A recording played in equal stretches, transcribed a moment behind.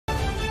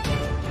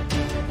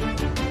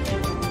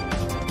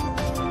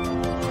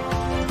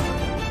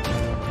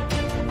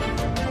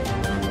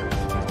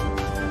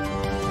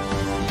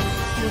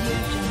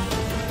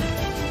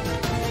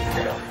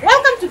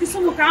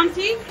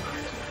County,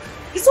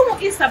 Kisumu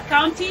East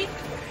Sub-County,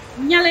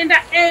 Nyalenda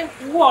A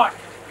Ward.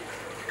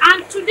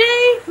 And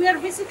today we are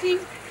visiting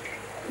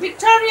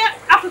Victoria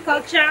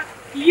Aquaculture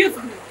Youth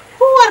Group,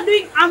 who are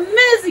doing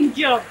amazing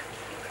job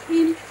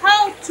in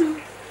how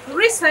to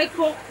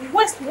recycle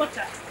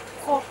wastewater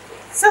for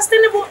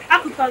sustainable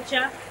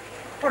aquaculture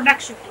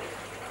production.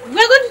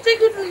 We are going to take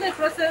you through the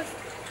process,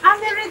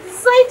 and they're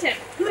excited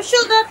to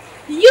show that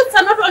youths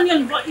are not only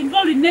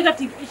involved in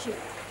negative issues,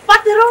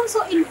 but they're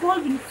also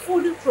involved in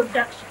food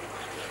production.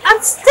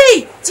 And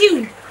stay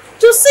tuned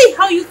to see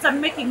how youths are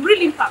making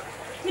real impact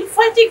in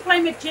fighting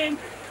climate change,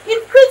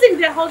 increasing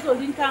their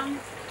household income,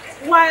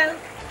 while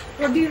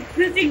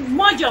creating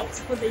more jobs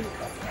for the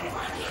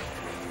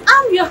youth.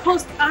 I'm your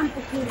host, Anne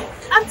Okuru,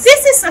 and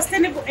this is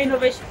Sustainable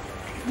Innovation,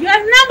 your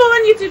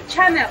 #1 YouTube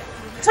channel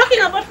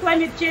talking about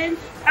climate change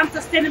and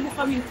sustainable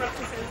farming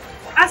practices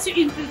as you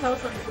increase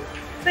household income.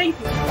 Thank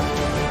you.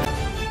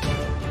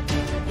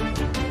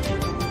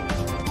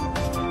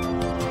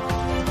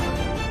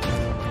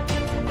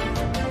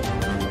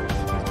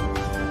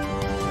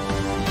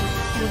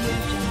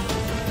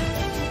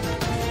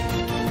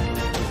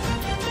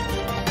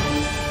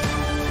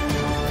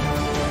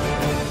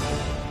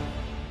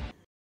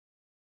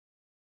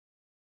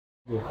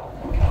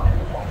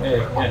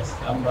 Yes,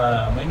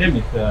 my name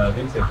is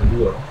Vincent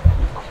Duo,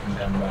 and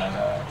I'm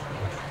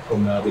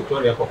from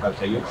Victoria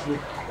Aquaculture Youth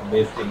Group,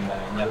 based in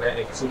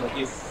Kisumu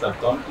East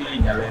Sub-County,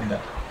 Nyalenda,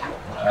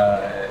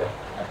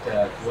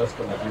 at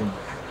Western Lagoon,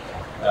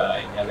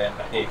 in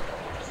Nyalenda A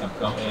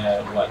Sub-County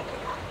 1.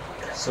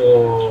 So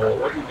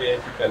what we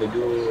basically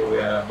do, we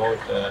are about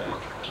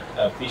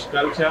fish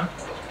culture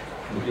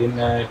within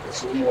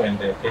Kisumu and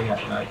Kenya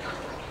at night,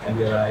 and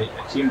we are a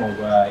team of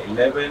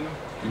 11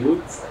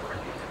 youths.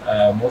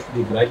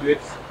 Mostly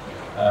graduates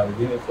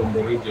within from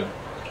the region.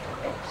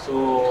 So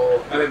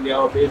currently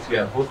our base, we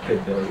are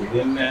hosted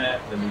within the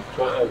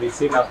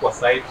Vicin Aqua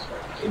site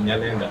in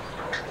Nyalenda.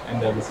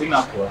 And the Vicin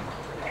Aqua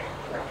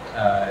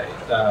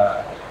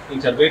is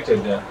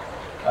integrated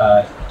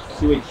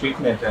sewage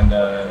treatment and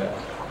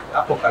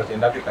aquaculture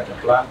and agriculture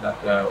plant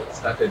that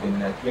started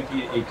in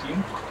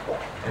 2018,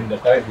 and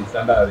currently is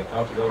under the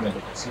county government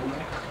of Kisumu.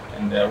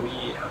 And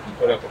we at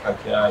Victoria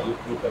Aquaculture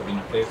Youth Group have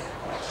been placed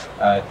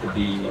to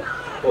be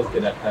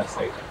hosted at that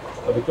site.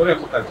 So Victoria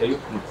Aquaculture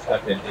Youth Group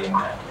started in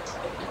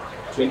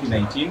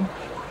 2019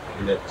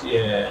 in the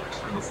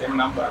same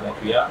number that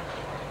we are,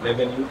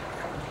 11 youth.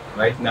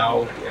 Right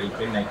now, in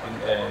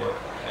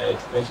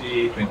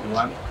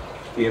 2021,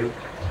 still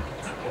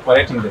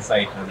operating the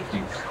site as it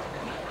is.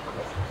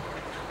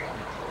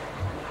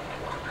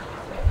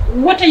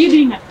 What are you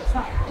doing at the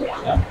site?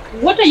 Yeah.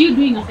 What are you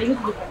doing as a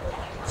youth group?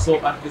 So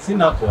at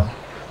Vicin Aqua,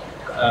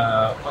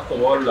 first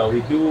of all, we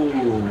do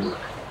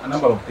a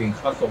number of things.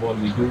 First of all,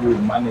 we do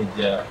manage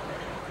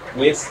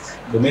waste,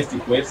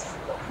 domestic waste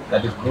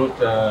that is brought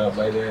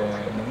by the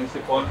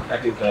municipal,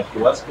 that is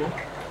Kiwasco.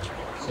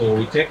 So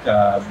we take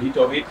a bit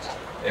of it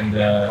and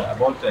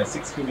about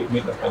 6 cubic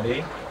meters per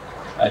day,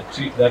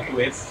 treat that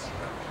waste.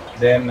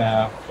 Then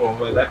from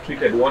that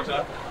treated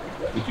water,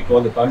 which we call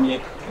the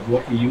permeate, is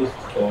what we use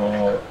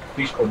for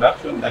fish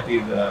production, that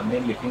is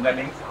mainly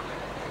fingerlings.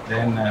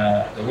 Then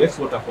the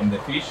wastewater from the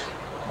fish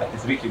that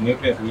is rich in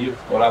nutrients we use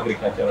for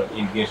agricultural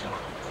irrigation.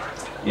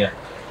 Yeah,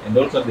 and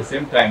also at the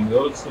same time,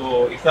 it's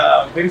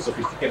a very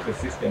sophisticated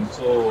system.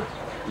 So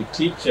we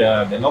teach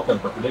the local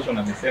population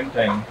at the same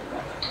time.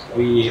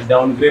 We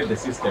downgrade the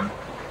system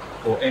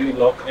for any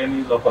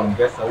local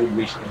investor who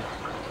wish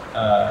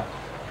to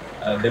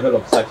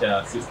develop such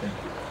a system.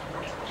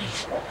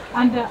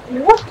 And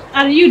what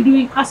are you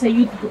doing as a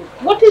youth group?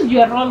 What is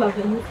your role as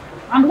a youth?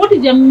 And what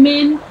is your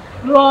main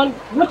role?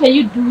 What are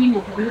you doing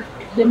as a youth?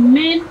 The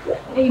main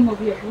aim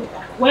of your group?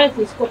 Where is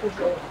the scope of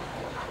your work?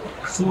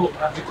 So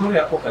at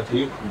Victoria Aquaculture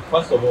Youth Group,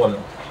 first of all,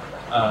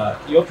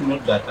 you have to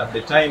note that at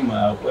the time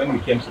when we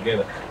came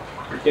together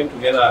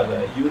as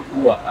a youth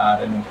who are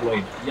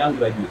unemployed, young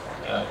graduates.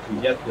 We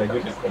just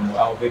graduated from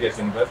our various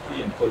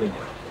universities and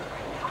colleges.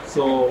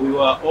 So we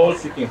were all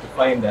seeking to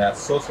find a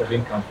source of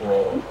income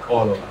for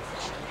all of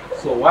us.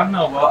 So one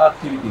of our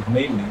activities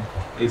mainly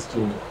is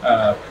to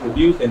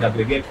produce and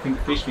aggregate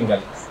fish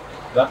fingerlings.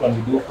 That one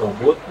we do for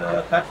both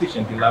catfish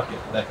and tilapia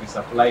that we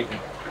supply to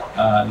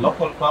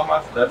local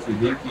farmers, that's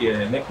within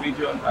the Lake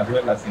region, as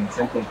well as in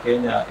central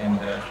Kenya and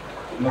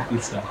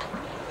northeastern.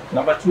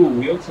 Number two,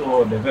 we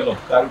also develop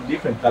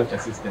different culture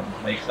systems.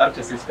 Like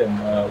culture system,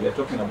 we are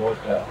talking about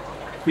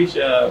fish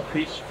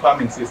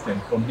farming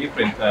system from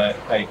different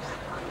types.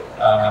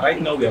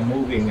 Right now we are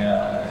moving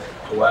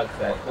towards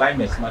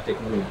climate smart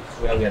technologies,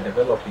 where we are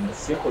developing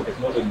simple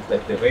technologies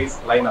like the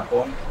raised liner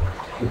pond.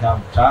 We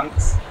have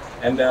tanks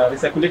and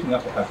recirculating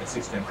aquaculture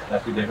systems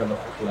that we develop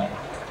for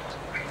clients.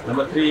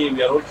 Number three,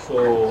 we are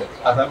also,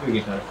 as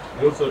aggregators,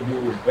 we also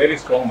do very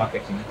strong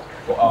marketing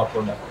for our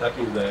product. That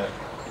is the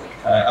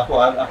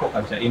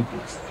aquaculture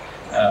inputs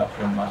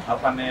from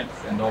harper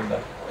nets and all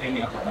that,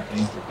 any aquaculture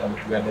input.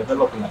 We are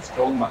developing a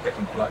strong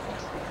marketing platform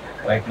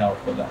right now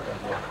for that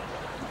as well.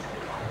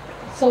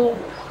 So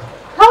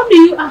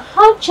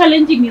how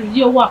challenging is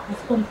your work as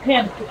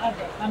compared to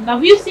others? And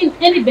have you seen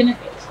any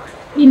benefits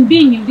in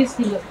being in this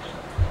field?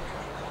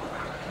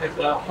 First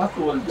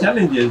of all,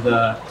 challenges,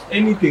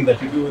 anything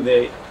that you do,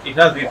 it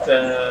has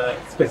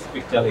its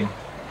specific challenge.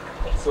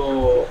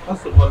 So,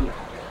 first of all,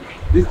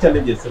 these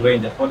challenges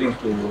range according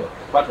to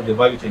part of the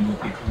value chain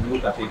you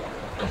look at it.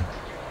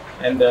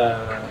 And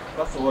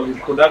first of all, in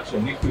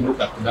production, if we look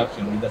at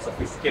production with a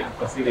sophisticated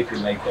facility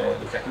like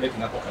the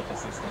circulating aquaculture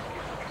system,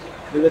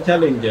 there's a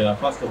challenge,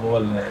 first of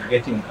all,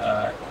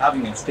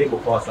 having a stable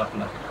power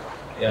supply.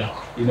 Yeah,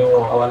 you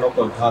know, our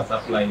local power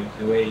supply,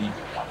 the way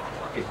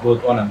it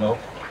goes on and off,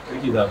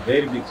 which is a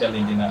very big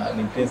challenge in an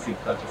intensive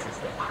culture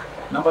system.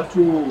 Number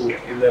two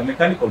is the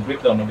mechanical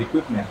breakdown of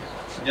equipment,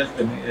 just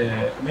the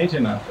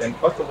maintenance. And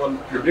first of all,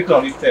 the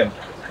breakdown itself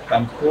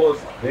can cause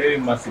very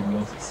massive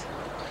losses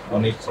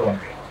on its own.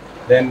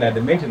 Then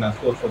the maintenance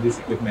cost for this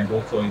equipment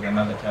also is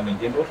another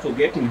challenge. And also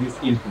getting these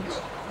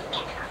inputs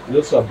is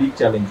also a big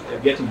challenge,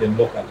 getting them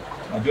local.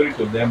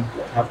 Majority of them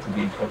have to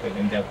be imported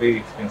and they're very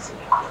expensive.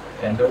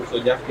 And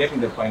also just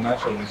getting the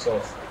financial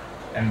resource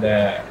and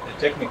the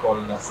technical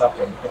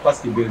support,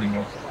 capacity building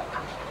also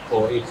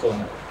for its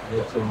own is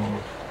also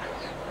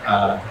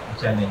a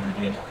challenge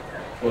again.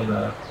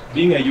 For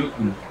being a youth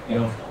group, you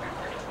know,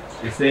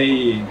 they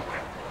say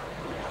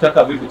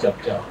taka vitu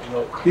chap chap. You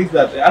know, things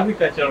that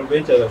agricultural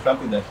ventures are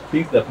something that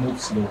things that move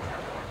slow,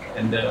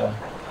 and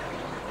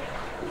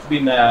it's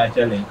been a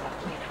challenge.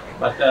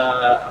 But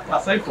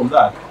aside from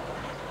that,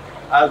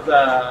 as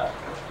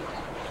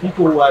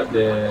people who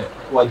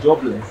were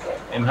jobless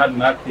and had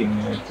nothing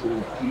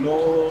to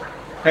no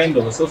kind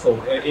of a source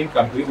of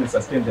income to even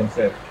sustain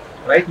themselves,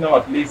 right now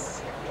at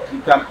least we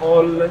can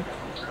all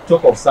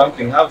talk of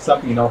something, have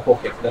something in our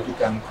pocket that we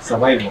can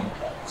survive on.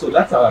 So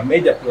that's our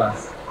major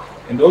plus.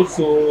 And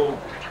also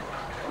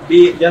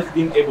just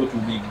being able to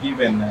be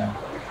given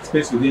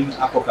space within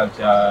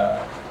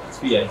aquaculture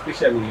sphere,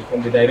 especially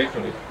from the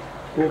directorate,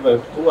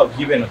 who have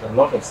given us a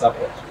lot of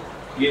support,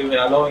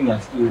 allowing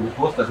us to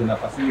host us in a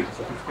facility,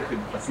 sophisticated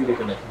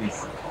facility like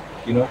this,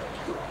 you know,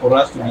 for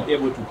us to be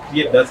able to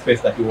create that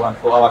space that we want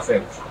for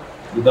ourselves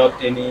without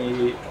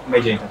any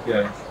major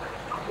interference.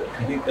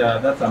 I think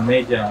that's a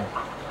major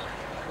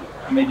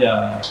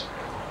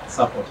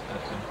support.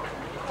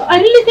 So I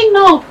really think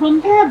now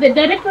from there the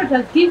directorate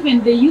has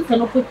given the youth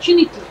an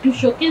opportunity to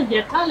showcase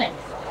their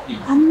talents.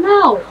 Yes. And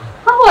now,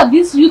 how are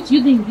these youth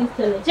using these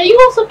talents? Are you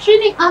also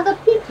training other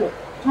people?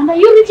 And are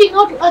you reaching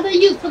out to other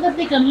youth so that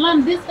they can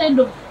learn this kind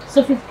of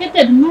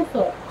sophisticated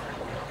method?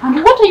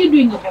 And what are you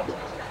doing about it?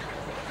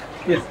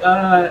 Yes,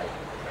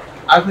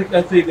 as I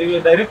can say, the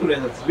directorate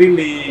has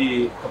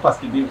really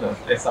capacity built us.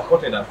 They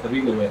supported us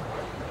really well.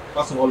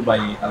 First of all, by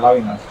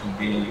allowing us to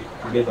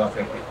get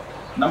ourselves.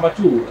 Number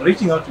two,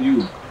 reaching out to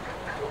youth.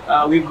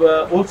 We've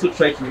also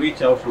tried to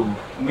reach out to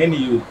many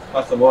youth.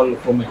 First of all,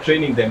 from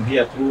training them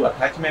here through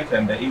attachment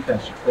and the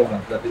internship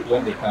programs that is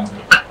when they come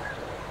here.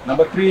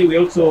 Number three, we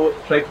also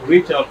try to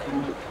reach out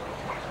to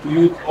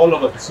youth all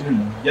over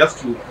Kisumu just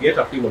to get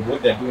a feel of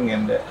what they're doing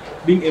and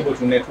being able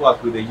to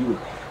network with the youth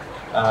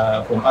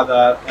from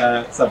other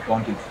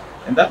sub-counties.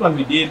 And that one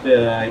we did,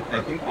 I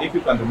think if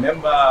you can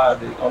remember,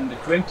 on the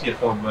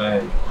 20th of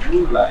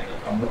July,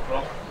 if I'm not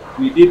wrong,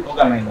 we did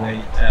organize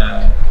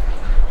a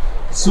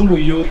Kisumu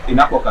Youth in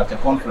Aquaculture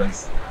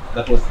Conference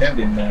that was held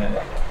in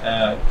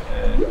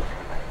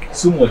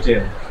Kisumu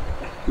Hotel.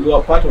 We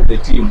were part of the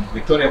team,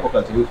 Victoria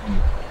Aquaculture Youth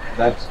Group,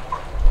 that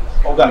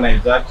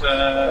organized that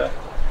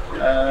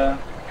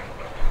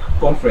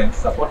conference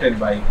supported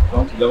by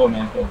county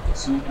government of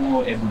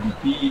Kisumu,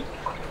 ABDP,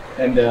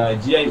 and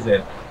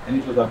GIZ. And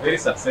it was a very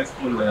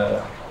successful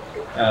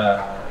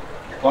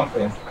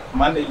conference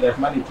that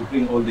managed to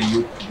bring all the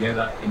youth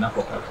together in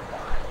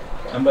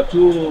aquaculture. Number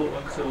two,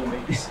 also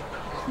maybe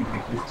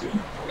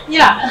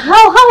yeah,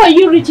 how are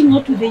you reaching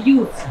out to the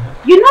youth?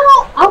 You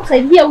know,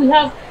 outside here we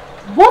have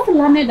both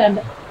learned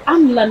and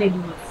unlearned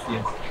youth.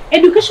 Yes.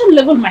 Education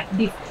level might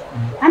differ.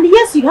 And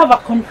yes, you have a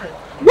conference.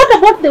 What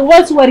about the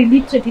ones who are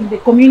illiterate in the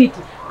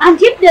community?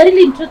 And if they are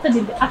really interested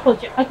in the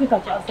agriculture as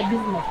a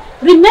business,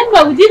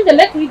 remember within the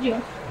lake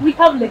region, we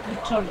have Lake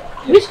Victoria,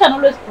 which can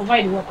always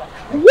provide water.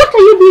 What are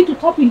you doing to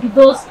tap into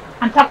those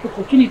untapped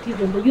opportunities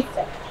on the youth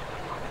side?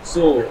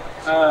 So,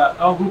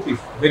 our group is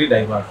very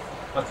diverse.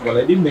 First of all,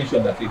 I did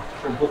mention that it's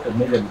composed of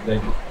major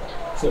graduates.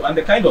 So, and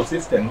the kind of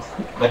systems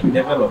that we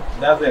develop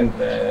doesn't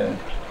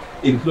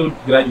include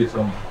graduates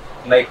only.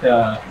 Like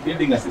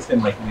building a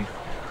system like this,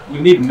 we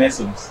need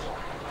masons,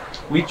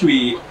 which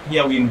we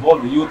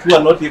involve youth who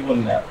are not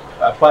even a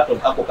part of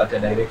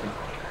aquaculture directly.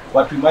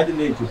 But we imagine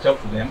to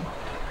talk to them,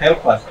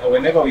 help us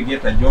whenever we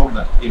get a job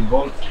that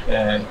involves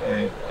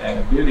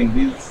building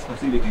these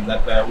facilities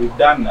that we've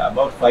done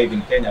about 5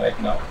 in Kenya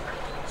right now.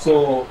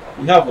 So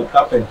we have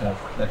carpenters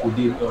that we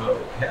did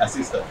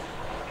assist us,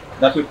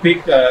 that we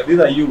pick, these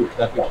are youth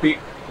that we pick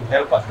to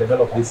help us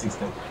develop this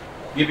system,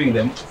 giving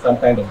them some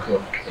kind of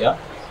job. Yeah.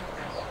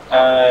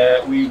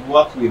 We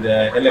work with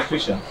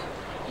electricians,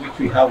 which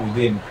we have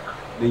within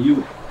the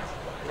youth,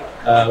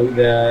 with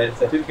the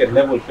certificate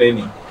level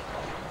training.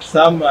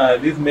 some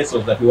these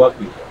methods that we work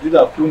with. These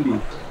are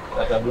fundis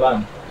that I've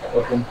learned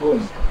or from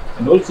Tony.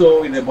 And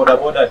also in the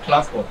border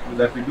transport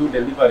that we do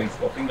deliveries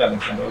for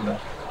fingerlings and all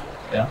that.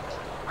 Yeah.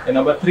 And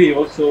number 3,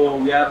 also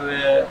we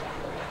are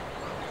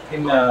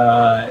in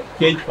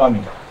cage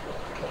farming.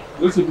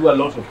 We also do a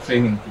lot of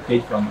training to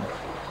cage farmers,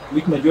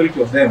 which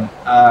majority of them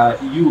are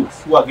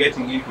youths who are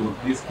getting into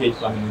this cage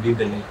farming within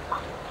the lake.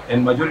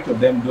 And majority of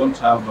them don't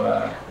have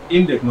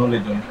in-depth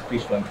knowledge on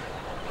fish farming.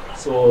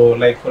 So,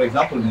 like for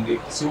example, in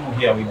Kisumu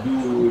here,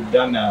 we've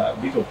done a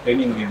bit of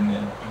training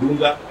in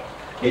Dunga,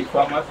 cage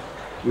farmers.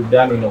 We've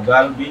done in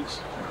Ogal Beach,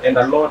 and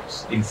a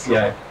lot in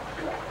CI,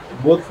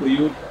 both for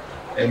youth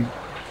and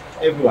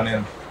everyone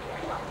else,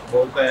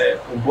 from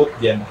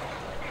both genders.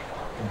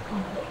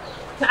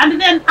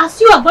 And then, as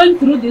you are going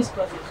through this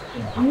process,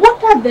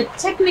 what are the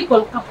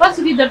technical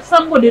capacity that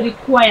somebody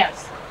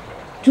requires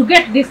to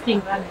get this thing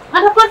running?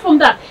 And apart from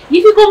that,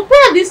 if you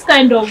compare this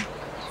kind of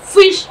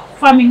fish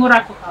farming or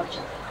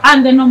aquaculture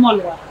and the normal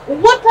one,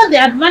 what are the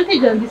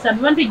advantages and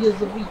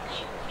disadvantages of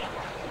each?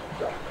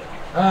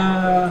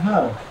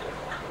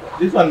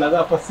 This one,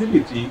 another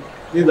facility,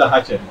 is a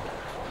hatchery.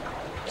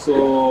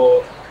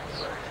 So,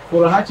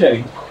 for a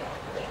hatchery,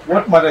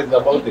 what matters is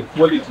about the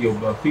quality of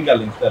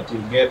fingerlings that you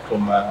get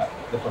from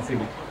the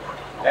facility.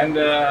 And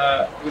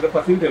with a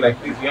facility like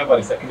this, we have a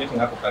recirculating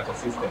aquaculture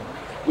system,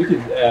 which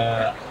is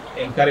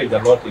encouraged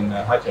a lot in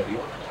hatchery,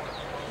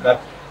 that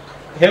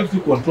helps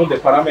you control the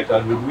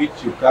parameters with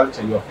which you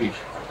culture your fish.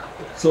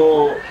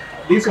 So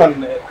this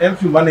one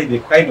helps you manage the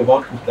kind of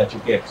output that you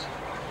get.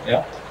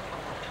 Yeah,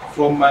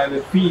 from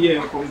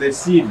the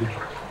seed,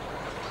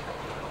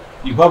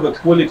 you have a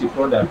quality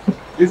product.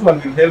 This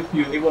one will help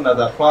you, even as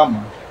a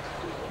farmer,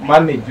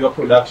 manage your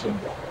production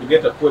to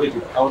get a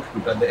quality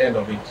output at the end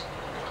of it.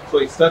 So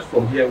it starts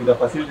from here with a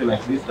facility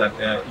like this that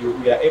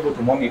we are able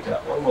to monitor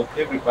almost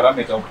every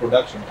parameter of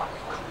production.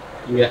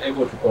 We are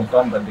able to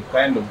confirm that the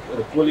kind of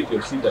the quality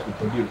of seed that we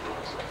produce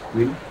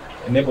will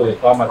enable the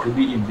farmer to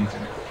be in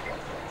business.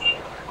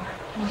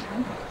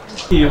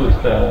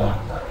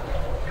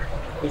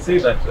 We say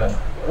that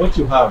what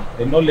you have,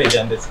 the knowledge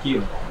and the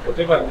skill,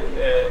 whatever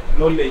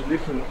knowledge,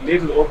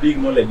 little or big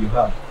knowledge you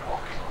have,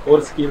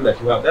 or skill that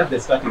you have, that's the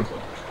starting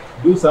point.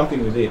 Do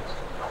something with it,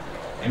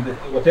 and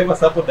whatever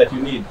support that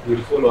you need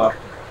will follow up.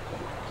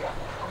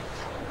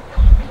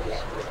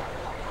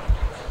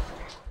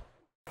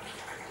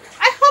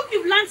 I hope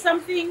you've learned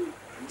something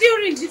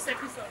during this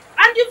episode,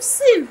 and you've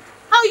seen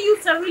how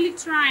youths are really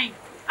trying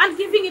and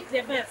giving it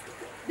their best.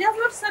 They have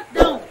not sat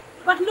down,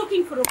 but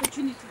looking for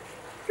opportunity.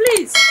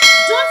 Please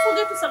don't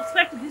forget to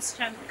subscribe to this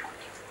channel.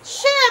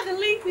 Share the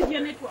link with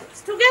your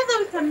networks. Together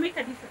we can make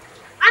a difference.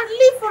 And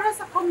leave for us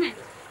a comment.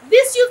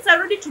 These youths are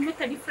ready to make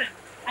a difference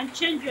and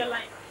change your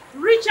life.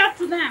 Reach out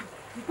to them.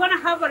 You're going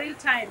to have a real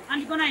time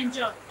and you're going to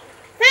enjoy.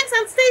 Thanks,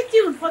 and stay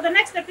tuned for the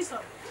next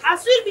episode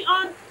as we'll be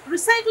on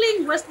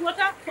recycling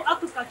wastewater for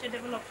aquaculture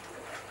development.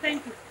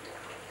 Thank you.